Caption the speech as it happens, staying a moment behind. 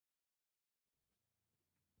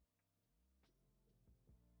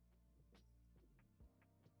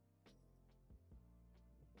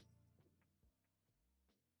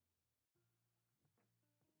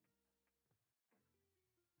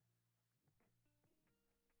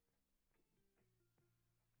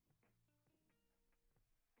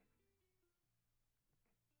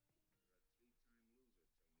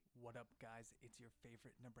What up, guys? It's your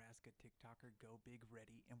favorite Nebraska TikToker, Go Big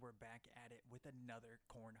Ready, and we're back at it with another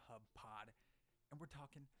Corn Hub pod. And we're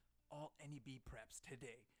talking all NEB preps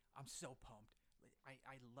today. I'm so pumped.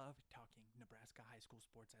 I love talking Nebraska high school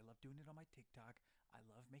sports. I love doing it on my TikTok. I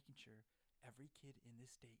love making sure every kid in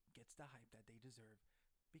this state gets the hype that they deserve.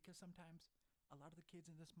 Because sometimes a lot of the kids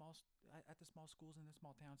in the at the small schools in the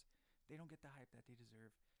small towns, they don't get the hype that they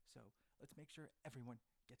deserve. So let's make sure everyone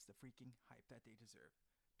gets the freaking hype that they deserve.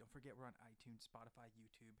 Don't forget we're on iTunes, Spotify,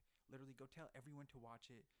 YouTube. Literally go tell everyone to watch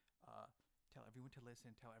it. Tell everyone to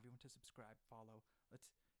listen. Tell everyone to subscribe, follow. Let's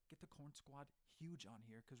get the Corn Squad huge on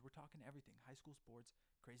here because we're talking everything. High school sports,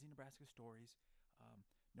 crazy Nebraska stories,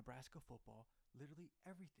 Nebraska football, literally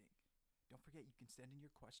everything. Don't forget you can send in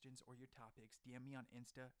your questions or your topics. DM me on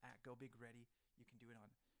Insta at GoBigReady. You can do it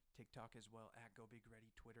on TikTok as well at GoBigReady.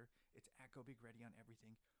 Twitter, it's at GoBigReady on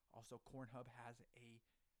everything. Also, Corn Hub has a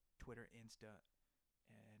Twitter, Insta,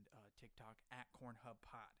 and TikTok at Corn Hub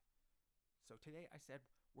Pod. So today I said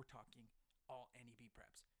we're talking all NEB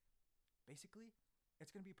preps. Basically,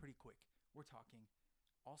 it's going to be pretty quick. We're talking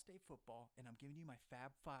all-state football, and I'm giving you my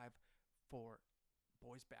Fab 5 for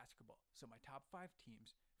boys basketball. So my top 5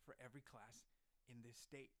 teams for every class in this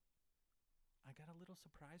state. I got a little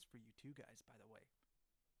surprise for you too, guys, by the way.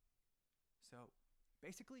 So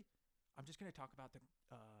basically, I'm just going to talk about the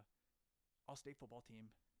all-state football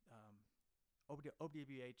team.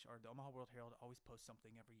 OWH, or the Omaha World Herald, always posts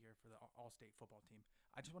something every year for the all-state football team.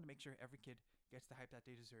 I just want to make sure every kid gets the hype that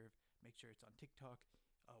they deserve. Make sure it's on TikTok.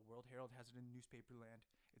 World Herald has it in newspaper land.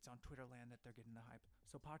 It's on Twitter land that they're getting the hype.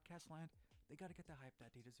 So podcast land, they got to get the hype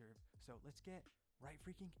that they deserve. So let's get right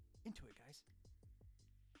freaking into it, guys.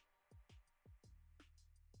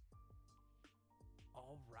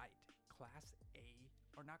 All right, Class A,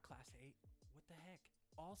 or not Class A, what the heck?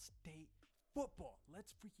 All-state football.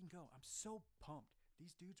 Let's freaking go. I'm so pumped.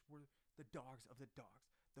 These dudes were the dogs of the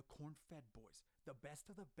dogs, the corn-fed boys, the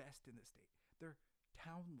best of the best in the state. They're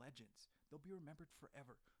town legends. They'll be remembered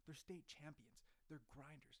forever. They're state champions. They're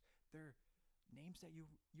grinders. They're names that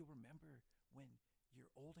you'll remember when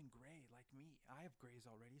you're old and gray like me. I have grays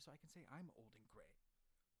already, so I can say I'm old and gray.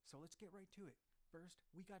 So let's get right to it. First,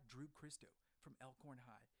 we got Drew Christo from Elkhorn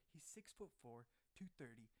High. He's 6'4",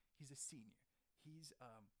 230. He's a senior. He's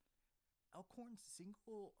Elkhorn's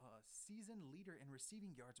single season leader in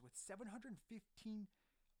receiving yards with 715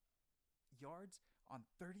 yards on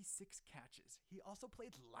 36 catches. He also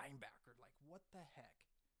played linebacker. Like, what the heck?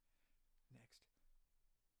 Next.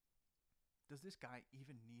 Does this guy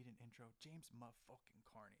even need an intro? James motherfucking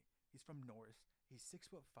Carney. He's from Norris. He's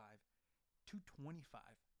 6'5", 225,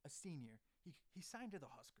 a senior. He signed to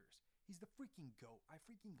the Huskers. He's the freaking GOAT. I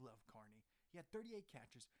freaking love Carney. He had 38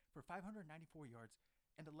 catches for 594 yards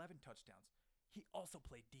and 11 touchdowns. He also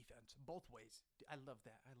played defense both ways. I love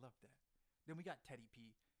that. Then we got Teddy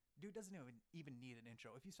P. Dude doesn't even need an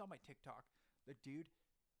intro. If you saw my TikTok, the dude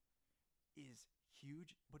is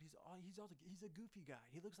huge, but he's a goofy guy.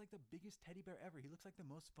 He looks like the biggest teddy bear ever. He looks like the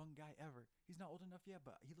most fun guy ever. He's not old enough yet,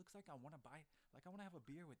 but he looks like I want to have a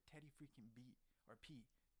beer with Teddy freaking B or P.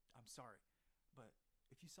 I'm sorry, but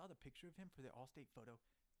if you saw the picture of him for the all-state photo,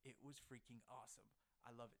 it was freaking awesome.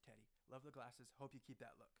 I love it, Teddy. Love the glasses. Hope you keep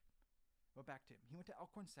that look. But back to him. He went to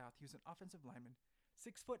Elkhorn South. He was an offensive lineman,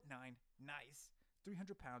 6'9", nice,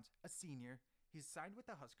 300 pounds, a senior. He's signed with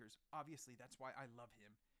the Huskers. Obviously, that's why I love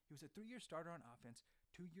him. He was a 3-year starter on offense,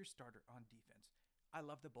 2-year starter on defense. I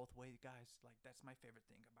love the both way guys. Like, that's my favorite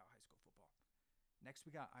thing about high school football. Next, we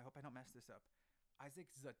got, I hope I don't mess this up, Isaac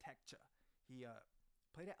Zatekcha. He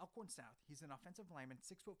played at Elkhorn South. He's an offensive lineman,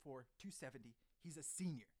 6'4", 270. He's a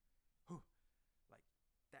senior. Whew. Like,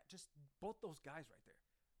 that just, both those guys right there.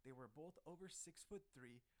 They were both over 6'3",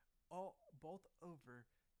 both over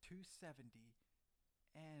 270,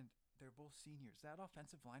 and they're both seniors. That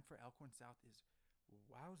offensive line for Elkhorn South is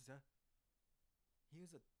wowza. He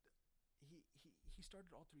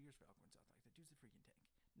started all 3 years for Elkhorn South. Like, that dude's a freaking tank.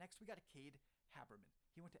 Next, we got a Cade Haberman.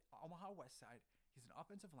 He went to Omaha West Side. He's an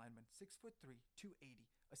offensive lineman, 6'3", 280,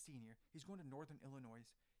 a senior. He's going to Northern Illinois.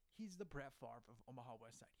 He's the Brett Favre of Omaha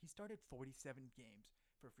West Side. He started 47 games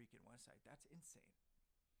for freaking West Side. That's insane.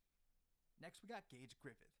 Next, we got Gage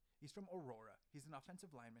Griffith. He's from Aurora. He's an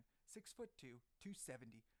offensive lineman, 6'2",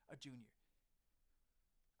 270, a junior.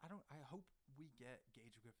 I hope we get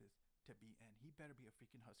Gage Griffith to be in. He better be a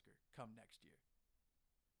freaking Husker come next year.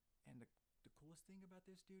 And the coolest thing about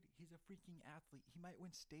this dude, he's a freaking athlete. He might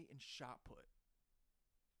win state in shot put.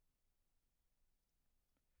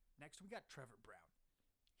 Next, we got Trevor Brown.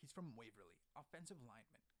 He's from Waverly, offensive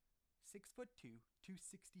lineman, 6'2",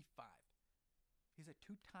 265. He's a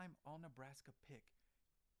 2-time All-Nebraska pick.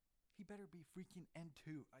 He better be freaking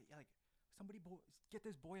N2. Get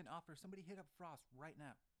this boy an offer. Somebody hit up Frost right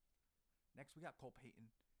now. Next, we got Cole Payton,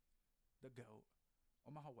 the GOAT,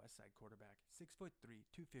 Omaha West Side quarterback, 6'3",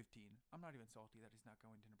 215. I'm not even salty that he's not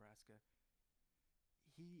going to Nebraska.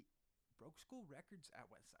 He broke school records at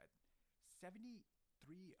Westside.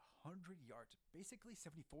 7,300 yards, basically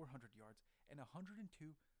 7,400 yards, and 102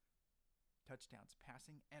 touchdowns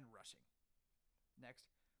passing and rushing. Next,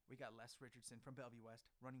 we got Les Richardson from Bellevue West,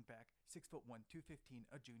 running back, 6'1", 215,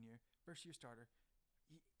 a junior, first-year starter.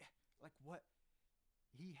 He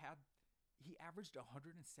averaged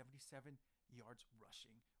 177 yards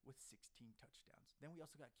rushing with 16 touchdowns. Then we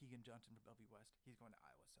also got Keegan Johnson from Bellevue West. He's going to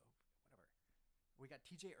Iowa, so whatever. We got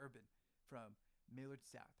TJ Urban from Millard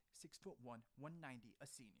South, 6'1", 190, a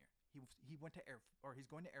senior. He's going to Air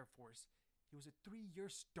Force. He was a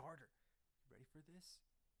 3-year starter. You ready for this?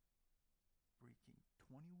 Freaking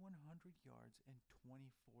 2,100 yards and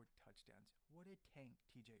 24 touchdowns. What a tank,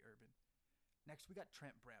 TJ Urban. Next, we got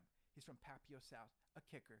Trent Brem. He's from Papio South, a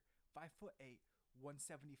kicker, 5'8",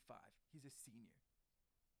 175. He's a senior.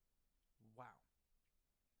 Wow.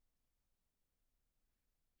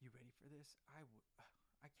 You ready for this? I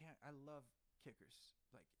love kickers.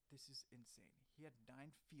 Like, this is insane. He had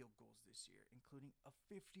 9 field goals this year, including a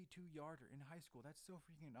 52-yarder in high school. That's so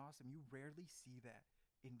freaking awesome. You rarely see that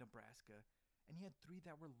in Nebraska. And he had 3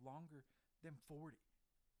 that were longer than 40.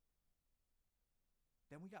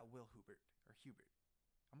 Then we got Will Hubert.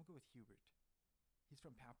 I'm going to go with Hubert. He's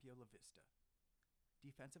from Papio La Vista.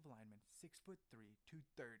 Defensive lineman, 6'3",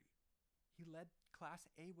 230. He led Class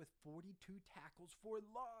A with 42 tackles for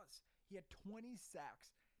loss. He had 20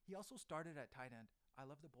 sacks. He also started at tight end. I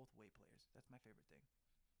love the both way players. That's my favorite thing.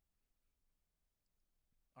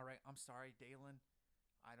 All right, I'm sorry, Dalen.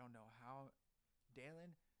 I don't know how.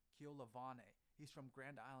 Dalen Kiolavane. He's from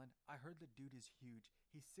Grand Island. I heard the dude is huge.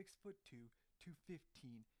 He's 6'2",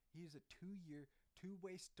 215. He is a 2-year,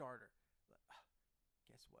 2-way starter.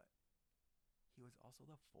 Guess what? He was also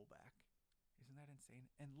the fullback. Isn't that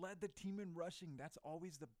insane? And led the team in rushing. That's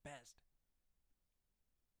always the best.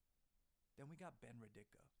 Then we got Ben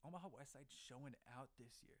Radicka. Omaha Westside showing out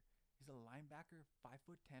this year. He's a linebacker,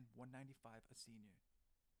 5'10", 195, a senior.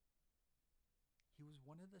 He was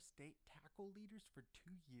one of the state tackle leaders for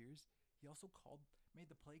 2 years. He also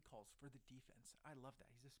made the play calls for the defense. I love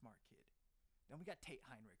that. He's a smart kid. Then we got Tate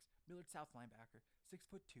Heinrichs, Millard South linebacker,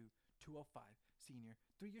 6'2", 205, senior,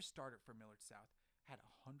 3-year starter for Millard South. Had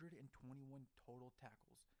 121 total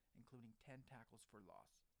tackles, including 10 tackles for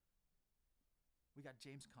loss. We got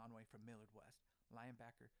James Conway from Millard West,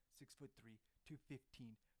 linebacker, 6'3",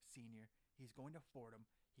 215, senior. He's going to Fordham.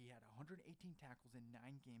 He had 118 tackles in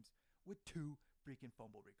 9 games with 2 freaking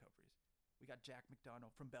fumble recoveries. We got Jack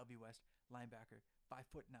McDonald from Bellevue West, linebacker,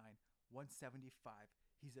 5'9", 175.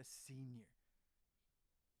 He's a senior.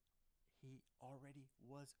 He already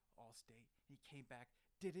was All-State. He came back,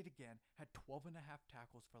 did it again, had 12 and a half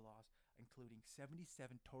tackles for loss, including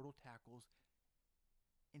 77 total tackles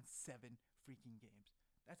in 7 freaking games.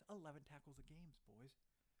 That's 11 tackles a game, boys.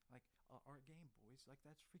 That's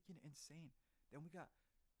freaking insane. Then we got,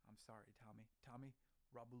 I'm sorry, Tommy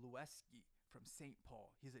Robulewski from St.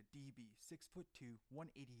 Paul. He's a DB, 6'2",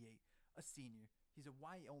 188, a senior. He's a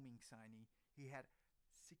Wyoming signee. He had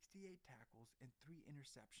 68 tackles and 3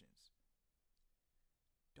 interceptions.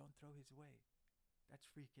 Don't throw his way. That's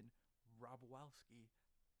freaking Robulewski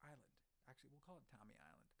Island. Actually, we'll call it Tommy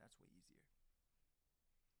Island. That's way easier.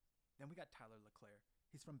 Then we got Tyler LeClaire.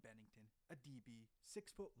 He's from Bennington, a DB,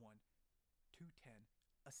 6'1", 210,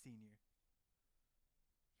 a senior.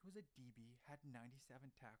 He was a DB, had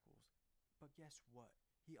 97 tackles. But guess what?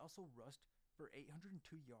 He also rushed for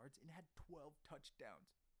 802 yards and had 12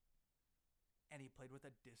 touchdowns. And he played with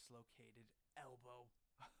a dislocated elbow.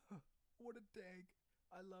 What a tag.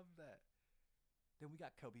 I love that. Then we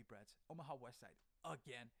got Kobe Bretz, Omaha Westside.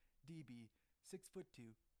 Again, DB, 6'2",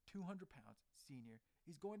 200 pounds, senior.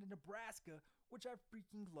 He's going to Nebraska, which I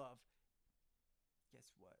freaking love.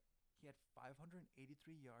 Guess what? He had 583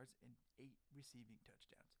 yards and 8 receiving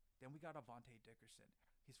touchdowns. Then we got Avante Dickerson.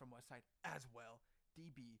 He's from Westside as well.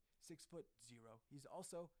 DB, 6'0". He's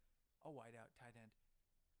also a wideout tight end.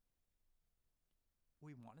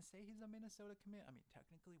 We want to say he's a Minnesota commit. I mean,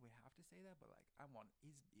 technically we have to say that, but I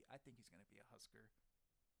think he's going to be a Husker.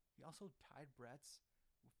 He also tied Bretz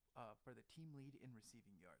for the team lead in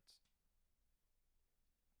receiving yards.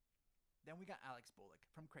 Then we got Alex Bullock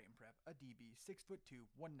from Creighton Prep, a DB, 6'2",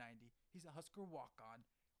 190. He's a Husker walk-on.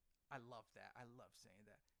 I love that. I love saying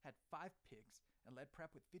that. Had 5 picks and led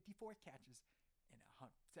Prep with 54 catches and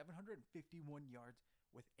 751 yards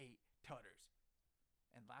with 8 tutters.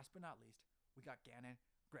 And last but not least, we got Gannon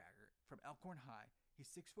Grager from Elkhorn High. He's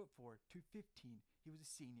 6'4", 215. He was a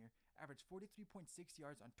senior, averaged 43.6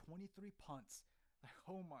 yards on 23 punts. Like,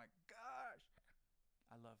 oh my gosh.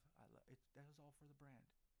 I love it. That was all for the brand.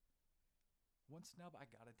 One snub I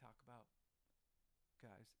gotta talk about,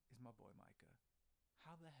 guys, is my boy Micah.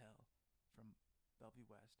 How the hell from Bellevue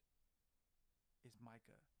West is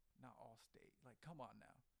Micah not All-State? Like, come on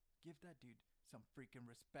now. Give that dude some freaking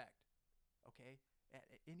respect, okay?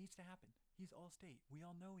 It needs to happen. He's All-State. We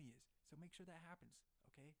all know he is. So make sure that happens,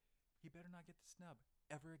 okay? He better not get the snub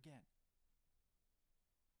ever again.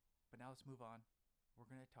 But now let's move on. We're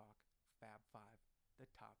going to talk Fab 5, the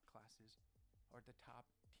top classes, or the top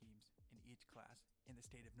teams in each class in the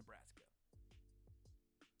state of Nebraska.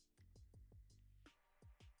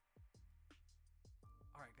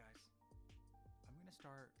 All right, guys. We're going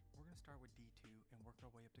to start with D2 and work our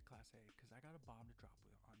way up to Class A because I got a bomb to drop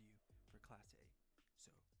on you for Class A. So,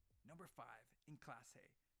 number 5 in Class A.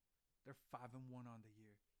 They're 5-1 on the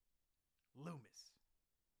year. Loomis.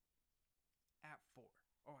 At 4.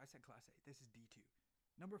 Oh, I said Class A. This is D2.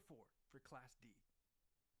 Number 4 for Class D.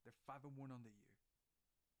 They're 5-1 on the year.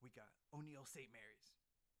 We got O'Neill St. Mary's.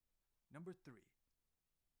 Number 3.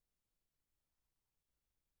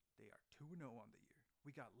 They are 2-0 on the year. We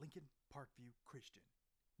got Lincoln Parkview Christian.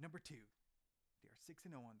 Number 2. They are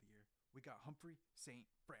 6-0 on the year. We got Humphrey St.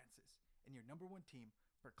 Francis. And your number 1 team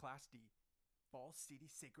for Class D, Falls City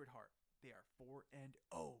Sacred Heart. They are 4-0.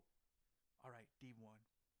 All right, D1.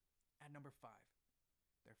 At number 5,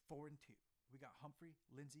 they're 4-2. We got Humphrey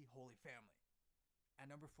Lindsay Holy Family. At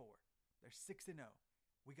number 4, they're 6-0.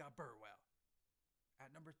 We got Burwell. At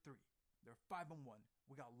number 3, they're 5-1.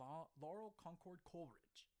 We got Laurel Concord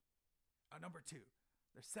Coleridge. At number 2,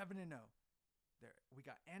 they're 7-0. We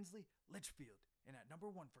got Ansley Litchfield. And at number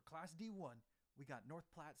 1 for Class D1, we got North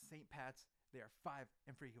Platte St. Pat's. They are 5-1.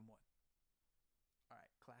 All right,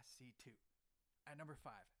 Class C2. At number 5,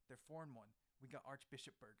 they're 4-1. We got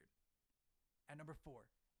Archbishop Bergen. At number 4,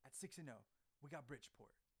 at 6-0, we got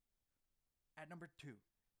Bridgeport. At number 3,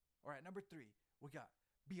 we got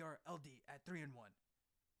BRLD at 3-1.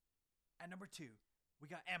 At number 2, we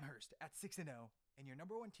got Amherst at 6-0. And your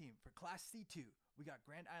number 1 team for Class C2, we got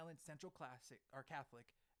Grand Island Central Catholic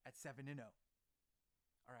at 7-0.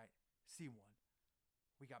 All right, C1.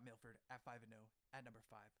 We got Milford at 5-0 at number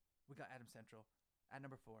 5. We got Adams Central at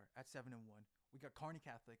number 4 at 7-1. We got Kearney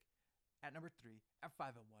Catholic at number 3 at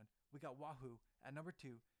 5-1. We got Wahoo at number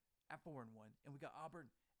 2 at 4-1. And we got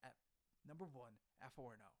Auburn at number 1 at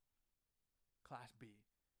 4-0. Class B.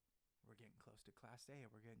 We're getting close to Class A.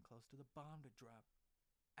 We're getting close to the bomb to drop.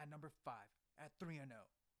 At number 5 at 3-0,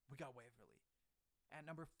 we got Waverly. At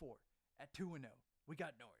number 4 at 2-0, we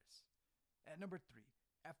got Norris. At number 3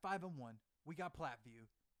 at 5-1, we got Platteview.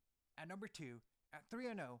 At number 2 at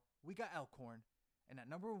 3-0, we got Elkhorn. And at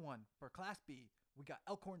number 1 for Class B, we got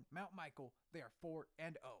Elkhorn Mount Michael. They are 4-0.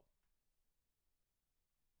 All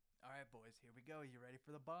right, boys, here we go. You ready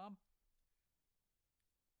for the bomb?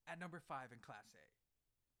 At number 5 in Class A,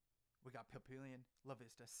 we got Papillion La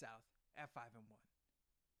Vista South at 5-1.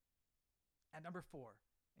 At number 4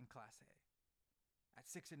 in Class A, at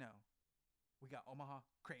 6-0, we got Omaha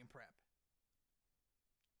Creighton Prep.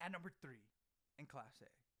 At number 3 in Class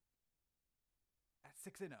A, at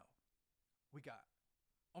 6-0, we got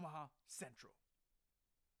Omaha Central.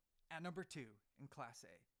 At number 2 in Class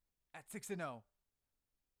A, at 6-0,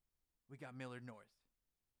 we got Millard North.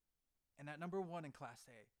 And at number 1 in Class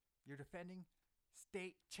A, your defending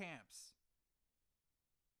state champs,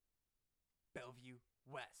 Bellevue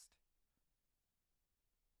West.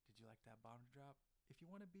 Did you like that bomb drop? If you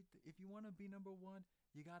want to be number 1,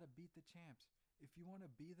 you got to beat the champs. If you want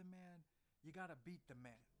to be the man, you got to beat the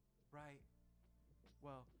man, right?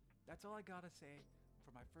 Well, that's all I got to say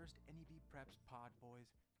for my first NEB Preps pod,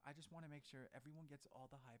 boys. I just want to make sure everyone gets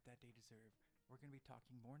all the hype that they deserve. We're going to be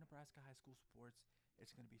talking more Nebraska high school sports.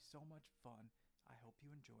 It's going to be so much fun. I hope you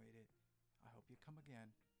enjoyed it. I hope you come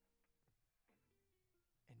again.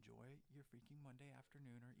 Enjoy your freaking Monday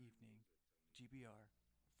afternoon or evening. GBR.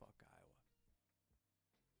 Fuck Iowa.